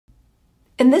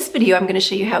In this video, I'm going to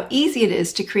show you how easy it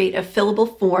is to create a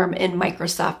fillable form in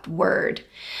Microsoft Word.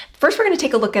 First, we're going to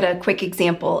take a look at a quick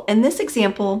example, and this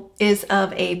example is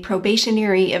of a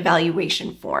probationary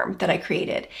evaluation form that I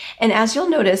created. And as you'll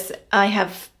notice, I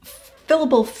have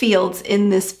fillable fields in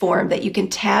this form that you can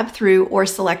tab through or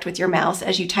select with your mouse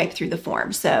as you type through the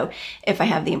form. So if I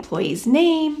have the employee's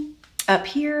name up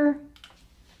here,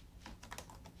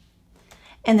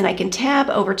 and then I can tab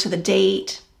over to the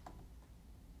date,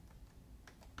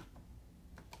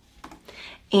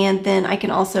 and then I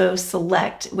can also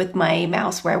select with my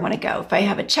mouse where I want to go. If I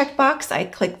have a checkbox, I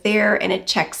click there and it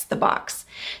checks the box.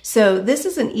 So this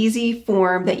is an easy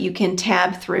form that you can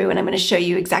tab through, and I'm going to show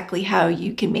you exactly how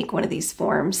you can make one of these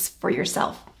forms for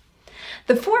yourself.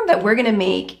 The form that we're going to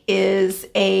make is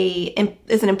an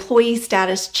employee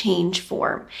status change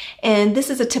form. And this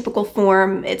is a typical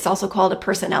form. It's also called a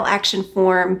personnel action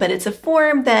form, but it's a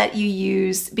form that you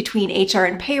use between HR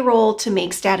and payroll to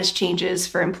make status changes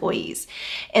for employees.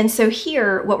 And so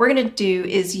here, what we're going to do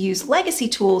is use legacy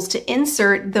tools to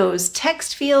insert those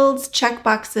text fields,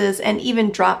 checkboxes, and even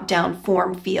drop-down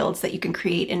form fields that you can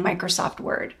create in Microsoft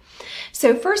Word.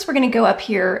 So first we're going to go up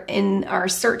here in our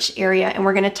search area and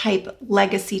we're going to type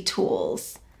legacy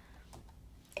tools.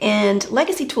 And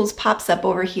legacy tools pops up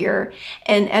over here.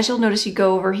 And as you'll notice, you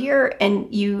go over here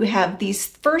and you have these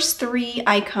first three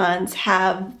icons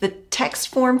have the text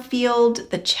form field,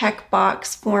 the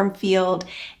checkbox form field,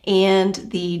 and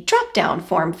the drop-down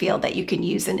form field that you can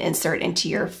use and insert into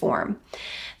your form.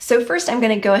 So first I'm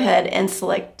going to go ahead and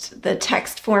select the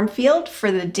text form field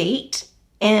for the date.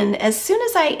 And as soon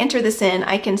as I enter this in,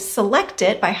 I can select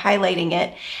it by highlighting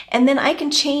it, and then I can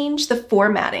change the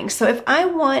formatting. So if I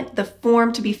want the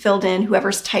form to be filled in,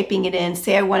 whoever's typing it in,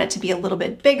 say I want it to be a little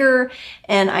bit bigger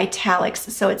and italics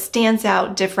so it stands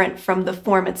out different from the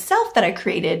form itself that I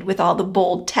created with all the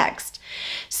bold text.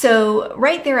 So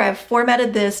right there, I've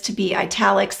formatted this to be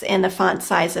italics and the font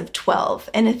size of 12.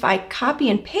 And if I copy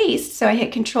and paste, so I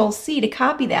hit Control-C to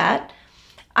copy that,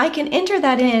 I can enter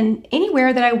that in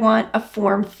anywhere that I want a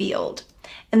form field.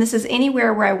 And this is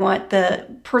anywhere where I want the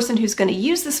person who's going to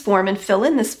use this form and fill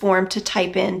in this form to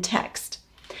type in text.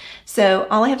 So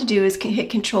all I have to do is hit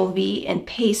Control-V and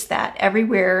paste that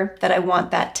everywhere that I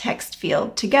want that text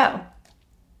field to go.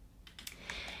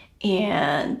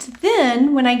 And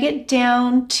then when I get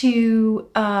down to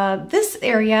this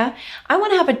area, I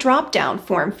want to have a drop-down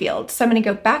form field. So I'm going to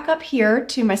go back up here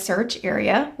to my search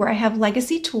area where I have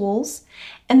legacy tools,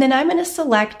 and then I'm going to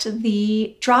select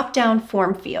the drop-down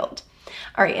form field.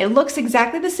 All right, it looks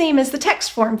exactly the same as the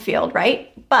text form field,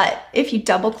 right? But if you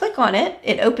double click on it,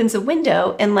 it opens a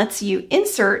window and lets you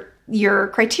insert your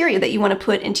criteria that you want to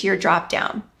put into your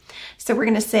drop-down. So we're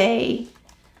going to say,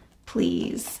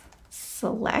 please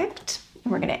select,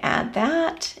 and we're going to add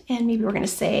that, and maybe we're going to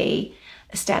say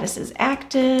status is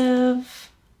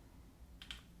active,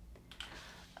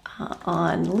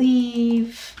 on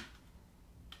leave,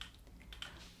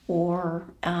 or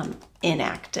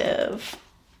inactive.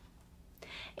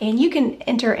 And you can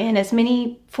enter in as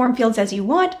many form fields as you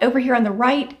want. Over here on the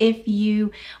right, if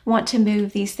you want to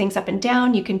move these things up and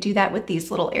down, you can do that with these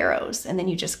little arrows, and then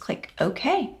you just click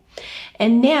OK.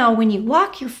 And now when you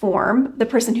lock your form, the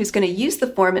person who's going to use the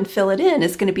form and fill it in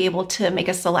is going to be able to make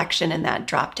a selection in that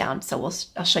drop down. So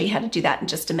I'll show you how to do that in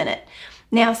just a minute.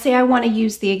 Now, say I want to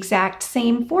use the exact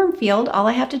same form field. All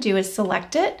I have to do is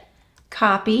select it,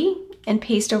 copy, and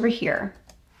paste over here.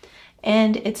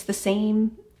 And it's the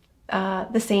same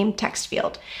text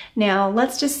field. Now,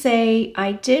 let's just say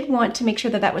I did want to make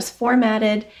sure that that was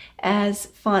formatted as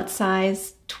font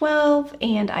size 12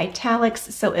 and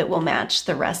italics so it will match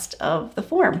the rest of the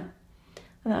form.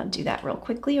 I'll do that real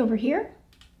quickly over here.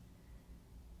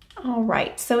 All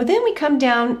right, so then we come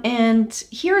down and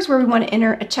here's where we want to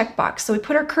enter a checkbox. So we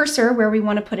put our cursor where we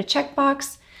want to put a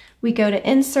checkbox. We go to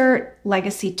Insert,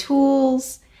 Legacy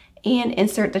Tools, and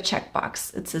insert the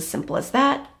checkbox. It's as simple as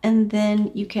that. And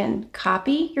then you can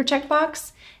copy your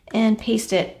checkbox and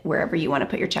paste it wherever you want to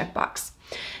put your checkbox.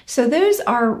 So those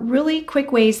are really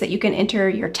quick ways that you can enter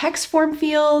your text form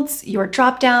fields, your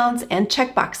drop-downs, and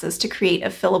checkboxes to create a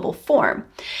fillable form.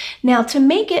 Now, to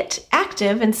make it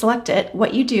active and select it,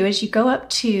 what you do is you go up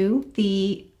to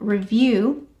the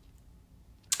Review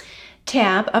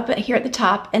tab up here at the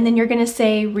top, and then you're going to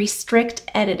say Restrict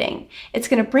Editing. It's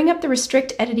going to bring up the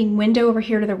Restrict Editing window over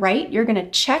here to the right. You're going to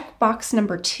check box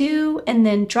number 2 and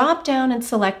then drop down and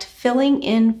select Filling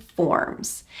in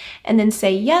Forms. And then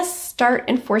say, yes, start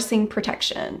enforcing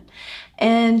protection.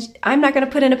 and I'm not going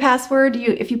to put in a password.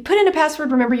 If you put in a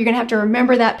password, remember you're going to have to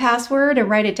remember that password and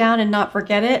write it down and not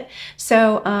forget it.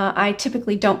 So I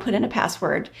typically don't put in a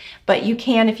password, but you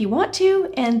can if you want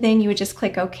to, and then you would just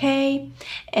click OK.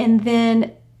 And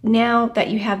then now that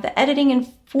you have the editing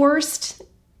enforced,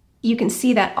 you can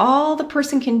see that all the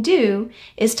person can do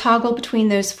is toggle between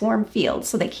those form fields.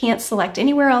 So they can't select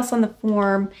anywhere else on the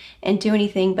form and do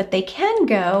anything, but they can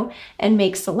go and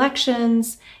make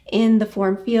selections in the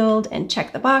form field and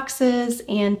check the boxes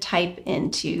and type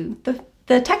into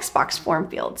the text box form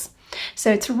fields.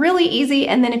 So it's really easy.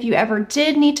 And then if you ever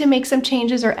did need to make some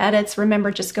changes or edits,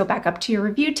 remember, just go back up to your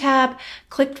review tab,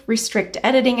 click restrict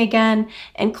editing again,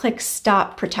 and click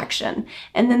stop protection.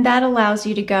 And then that allows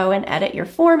you to go and edit your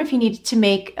form if you need to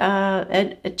make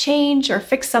a change or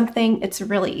fix something. It's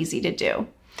really easy to do.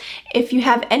 If you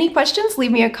have any questions,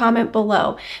 leave me a comment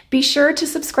below. Be sure to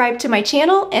subscribe to my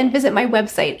channel and visit my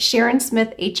website,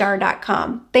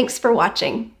 SharonSmithHR.com. Thanks for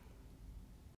watching.